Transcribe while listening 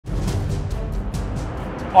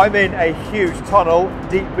I'm in a huge tunnel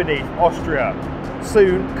deep beneath Austria.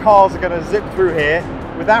 Soon, cars are going to zip through here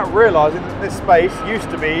without realising that this space used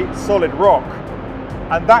to be solid rock.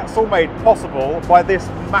 And that's all made possible by this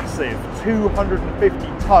massive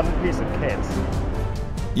 250-ton piece of kit.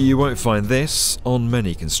 You won't find this on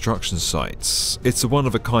many construction sites. It's a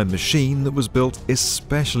one-of-a-kind machine that was built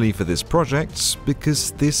especially for this project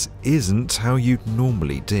because this isn't how you'd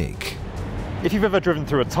normally dig. If you've ever driven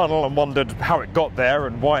through a tunnel and wondered how it got there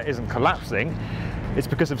and why it isn't collapsing, it's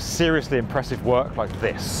because of seriously impressive work like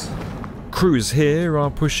this. Crews here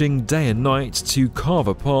are pushing day and night to carve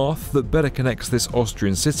a path that better connects this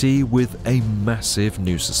Austrian city with a massive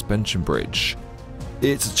new suspension bridge.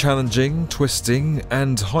 It's a challenging, twisting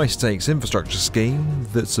and high-stakes infrastructure scheme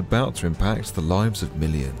that's about to impact the lives of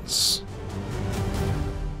millions.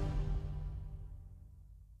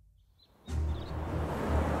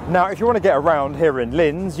 Now, if you want to get around here in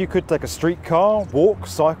Linz, you could take a streetcar, walk,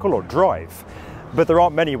 cycle or drive. But there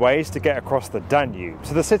aren't many ways to get across the Danube,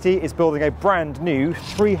 so the city is building a brand new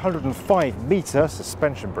 305-metre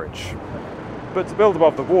suspension bridge. But to build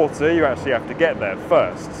above the water, you actually have to get there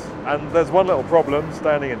first. And there's one little problem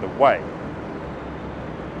standing in the way.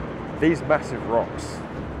 These massive rocks.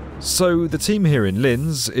 So the team here in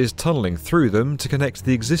Linz is tunnelling through them to connect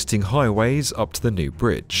the existing highways up to the new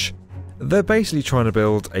bridge. They're basically trying to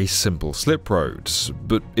build a simple slip road,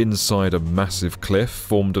 but inside a massive cliff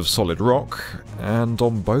formed of solid rock and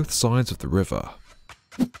on both sides of the river.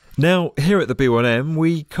 Now, here at the B1M,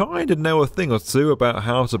 we kind of know a thing or two about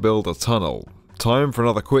how to build a tunnel. Time for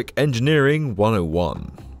another quick Engineering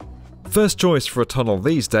 101. First choice for a tunnel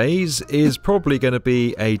these days is probably going to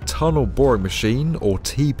be a tunnel boring machine, or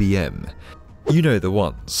TBM. You know the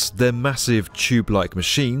ones. They're massive tube-like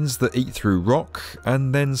machines that eat through rock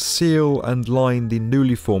and then seal and line the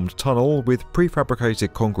newly formed tunnel with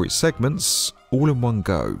prefabricated concrete segments all in one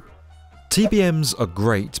go. TBMs are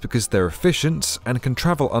great because they're efficient and can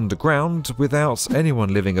travel underground without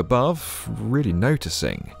anyone living above really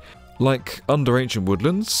noticing. Like under ancient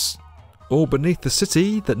woodlands, or beneath the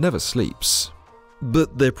city that never sleeps.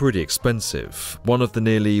 But they're pretty expensive. One of the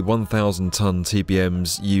nearly 1,000-ton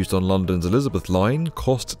TBMs used on London's Elizabeth line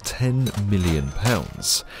cost £10 million.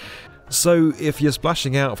 So if you're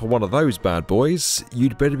splashing out for one of those bad boys,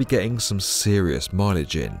 you'd better be getting some serious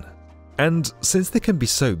mileage in. And since they can be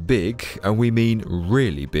so big, and we mean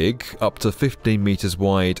really big, up to 15 metres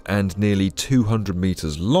wide and nearly 200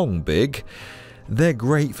 metres long big, they're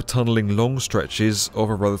great for tunnelling long stretches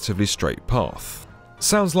of a relatively straight path.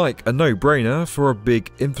 Sounds like a no-brainer for a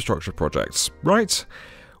big infrastructure project, right?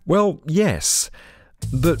 Well, yes.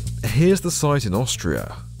 But here's the site in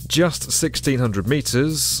Austria. Just 1,600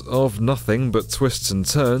 metres of nothing but twists and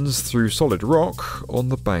turns through solid rock on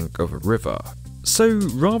the bank of a river. So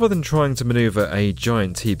rather than trying to manoeuvre a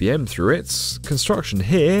giant TBM through it, construction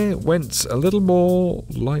here went a little more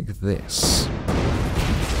like this.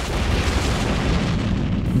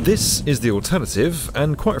 This is the alternative,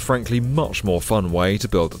 and quite frankly much more fun way to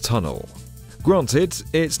build a tunnel. Granted,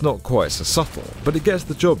 it's not quite so subtle, but it gets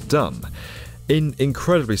the job done. In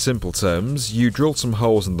incredibly simple terms, you drill some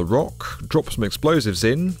holes in the rock, drop some explosives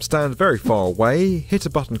in, stand very far away, hit a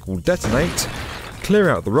button called detonate, clear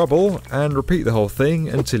out the rubble, and repeat the whole thing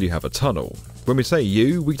until you have a tunnel. When we say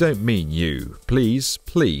you, we don't mean you. Please,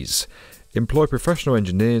 please, employ professional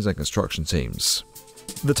engineers and construction teams.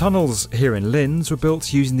 The tunnels here in Linz were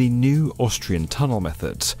built using the new Austrian tunnel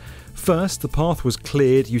method. First, the path was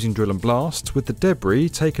cleared using drill and blast, with the debris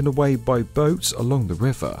taken away by boats along the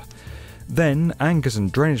river. Then, anchors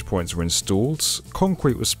and drainage points were installed,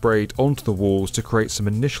 concrete was sprayed onto the walls to create some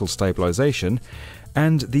initial stabilisation,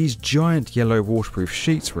 and these giant yellow waterproof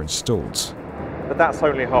sheets were installed. But that's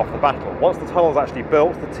only half the battle. Once the tunnel's actually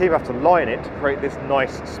built, the team have to line it to create this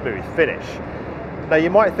nice, smooth finish. Now you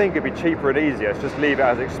might think it'd be cheaper and easier to just leave it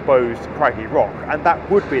as exposed, craggy rock, and that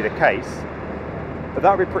would be the case, but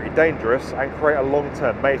that would be pretty dangerous and create a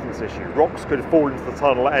long-term maintenance issue. Rocks could fall into the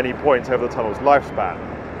tunnel at any point over the tunnel's lifespan.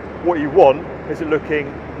 What you want is it looking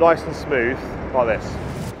nice and smooth like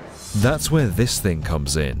this. That's where this thing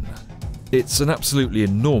comes in. It's an absolutely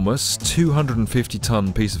enormous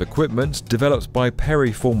 250-ton piece of equipment developed by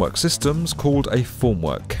PERI Formwork Systems called a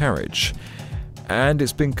formwork carriage. And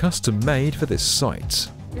it's been custom made for this site.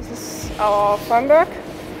 This is our formwork.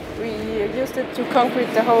 We used it to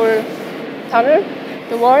concrete the whole tunnel,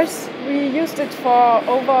 the walls. We used it for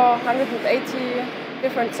over 180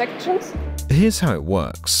 different sections. Here's how it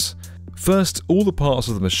works. First, all the parts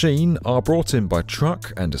of the machine are brought in by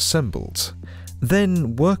truck and assembled.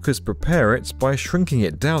 Then workers prepare it by shrinking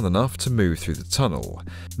it down enough to move through the tunnel.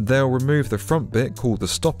 They'll remove the front bit called the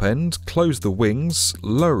stop end, close the wings,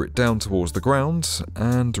 lower it down towards the ground,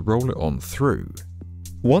 and roll it on through.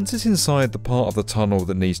 Once it's inside the part of the tunnel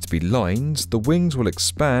that needs to be lined, the wings will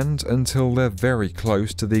expand until they're very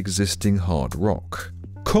close to the existing hard rock.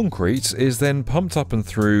 Concrete is then pumped up and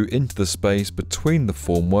through into the space between the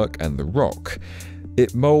formwork and the rock.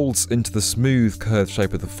 It moulds into the smooth curved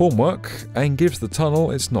shape of the formwork and gives the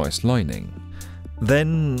tunnel its nice lining.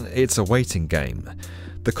 Then it's a waiting game.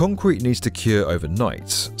 The concrete needs to cure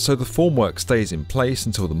overnight, so the formwork stays in place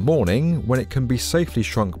until the morning when it can be safely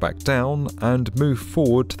shrunk back down and move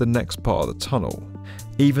forward to the next part of the tunnel.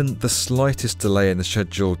 Even the slightest delay in the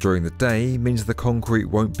schedule during the day means the concrete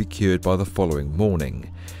won't be cured by the following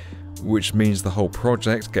morning, which means the whole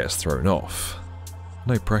project gets thrown off.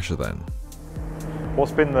 No pressure then.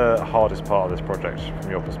 What's been the hardest part of this project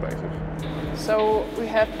from your perspective? So we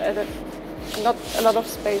have not a lot of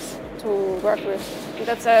space to work with. And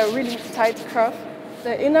that's a really tight curve.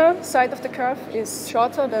 The inner side of the curve is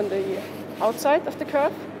shorter than the outside of the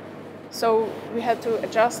curve. So we had to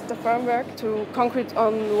adjust the framework to concrete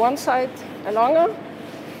on one side a longer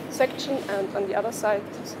section and on the other side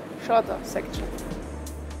a shorter section.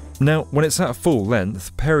 Now, when it's at full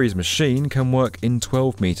length, PERI's machine can work in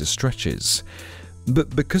 12-metre stretches.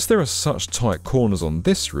 But because there are such tight corners on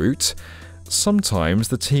this route, sometimes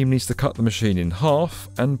the team needs to cut the machine in half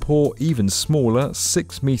and pour even smaller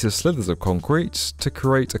 6-metre slithers of concrete to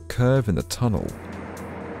create a curve in the tunnel.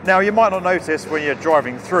 Now, you might not notice when you're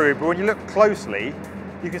driving through, but when you look closely,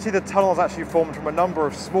 you can see the tunnel is actually formed from a number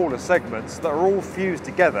of smaller segments that are all fused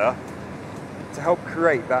together to help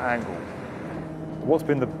create that angle. What's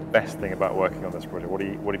been the best thing about working on this project?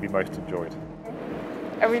 What have you most enjoyed?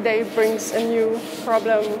 Every day brings a new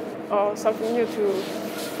problem or something new to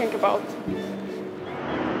think about.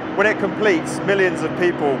 When it completes, millions of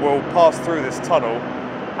people will pass through this tunnel,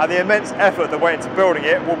 and the immense effort that went into building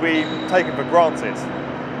it will be taken for granted.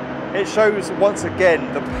 It shows once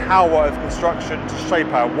again the power of construction to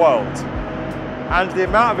shape our world, and the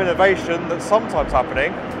amount of innovation that's sometimes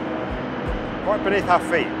happening right beneath our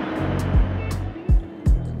feet.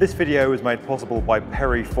 This video was made possible by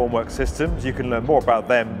PERI Formwork Systems. You can learn more about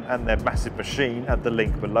them and their massive machine at the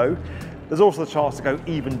link below. There's also the chance to go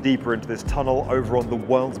even deeper into this tunnel over on the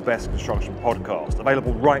World's Best Construction podcast,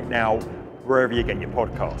 available right now wherever you get your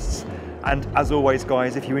podcasts. And as always,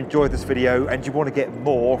 guys, if you enjoyed this video and you want to get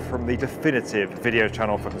more from the definitive video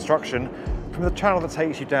channel for construction, from the channel that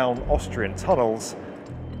takes you down Austrian tunnels,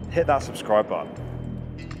 hit that subscribe button.